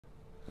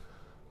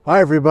Hi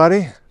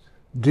everybody.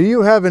 Do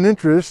you have an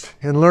interest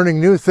in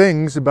learning new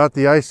things about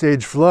the Ice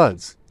Age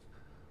floods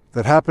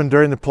that happened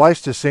during the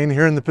Pleistocene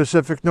here in the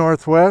Pacific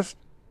Northwest?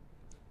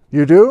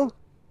 You do?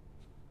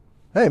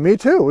 Hey, me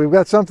too. We've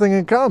got something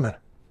in common.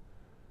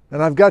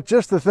 And I've got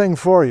just the thing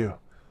for you.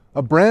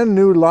 A brand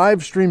new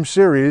live stream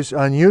series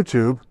on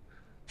YouTube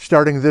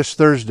starting this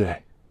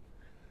Thursday.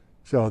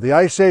 So the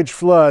Ice Age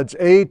floods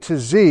A to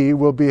Z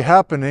will be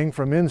happening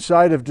from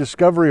inside of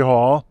Discovery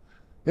Hall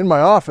in my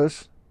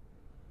office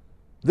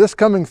this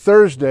coming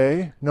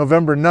Thursday,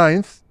 November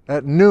 9th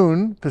at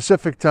noon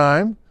Pacific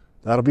time.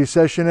 That'll be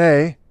session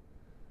A.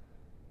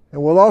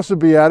 And we'll also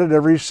be at it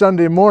every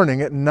Sunday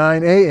morning at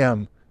 9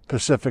 a.m.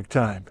 Pacific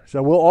time.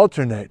 So we'll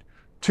alternate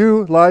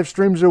 2 live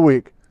streams a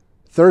week,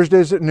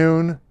 Thursdays at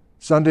noon,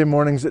 Sunday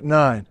mornings at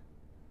 9.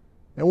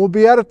 And we'll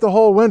be at it the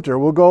whole winter.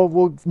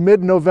 We'll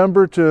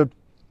mid-November to,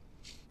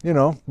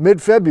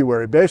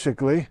 mid-February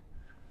basically.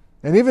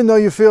 And even though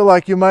you feel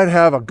like you might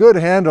have a good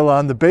handle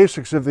on the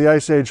basics of the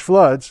Ice Age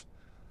floods,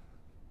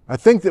 I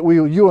think that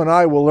you and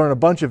I will learn a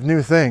bunch of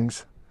new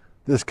things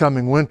this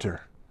coming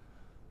winter.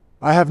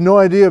 I have no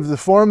idea of the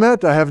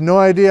format. I have no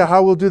idea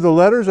how we'll do the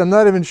letters. I'm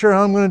not even sure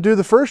how I'm going to do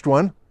the first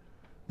one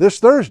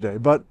this Thursday,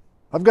 but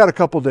I've got a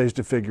couple days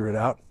to figure it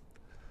out.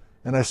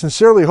 And I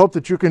sincerely hope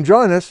that you can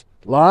join us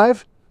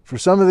live for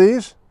some of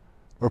these,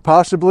 or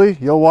possibly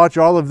you'll watch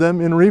all of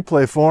them in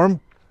replay form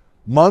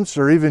months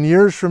or even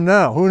years from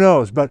now. Who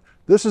knows? But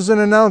this is an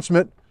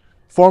announcement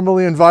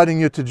formally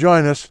inviting you to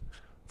join us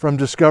from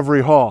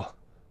Discovery Hall.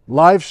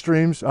 Live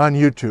streams on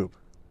YouTube.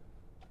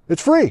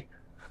 It's free.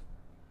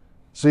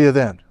 See you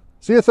then.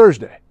 See you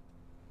Thursday.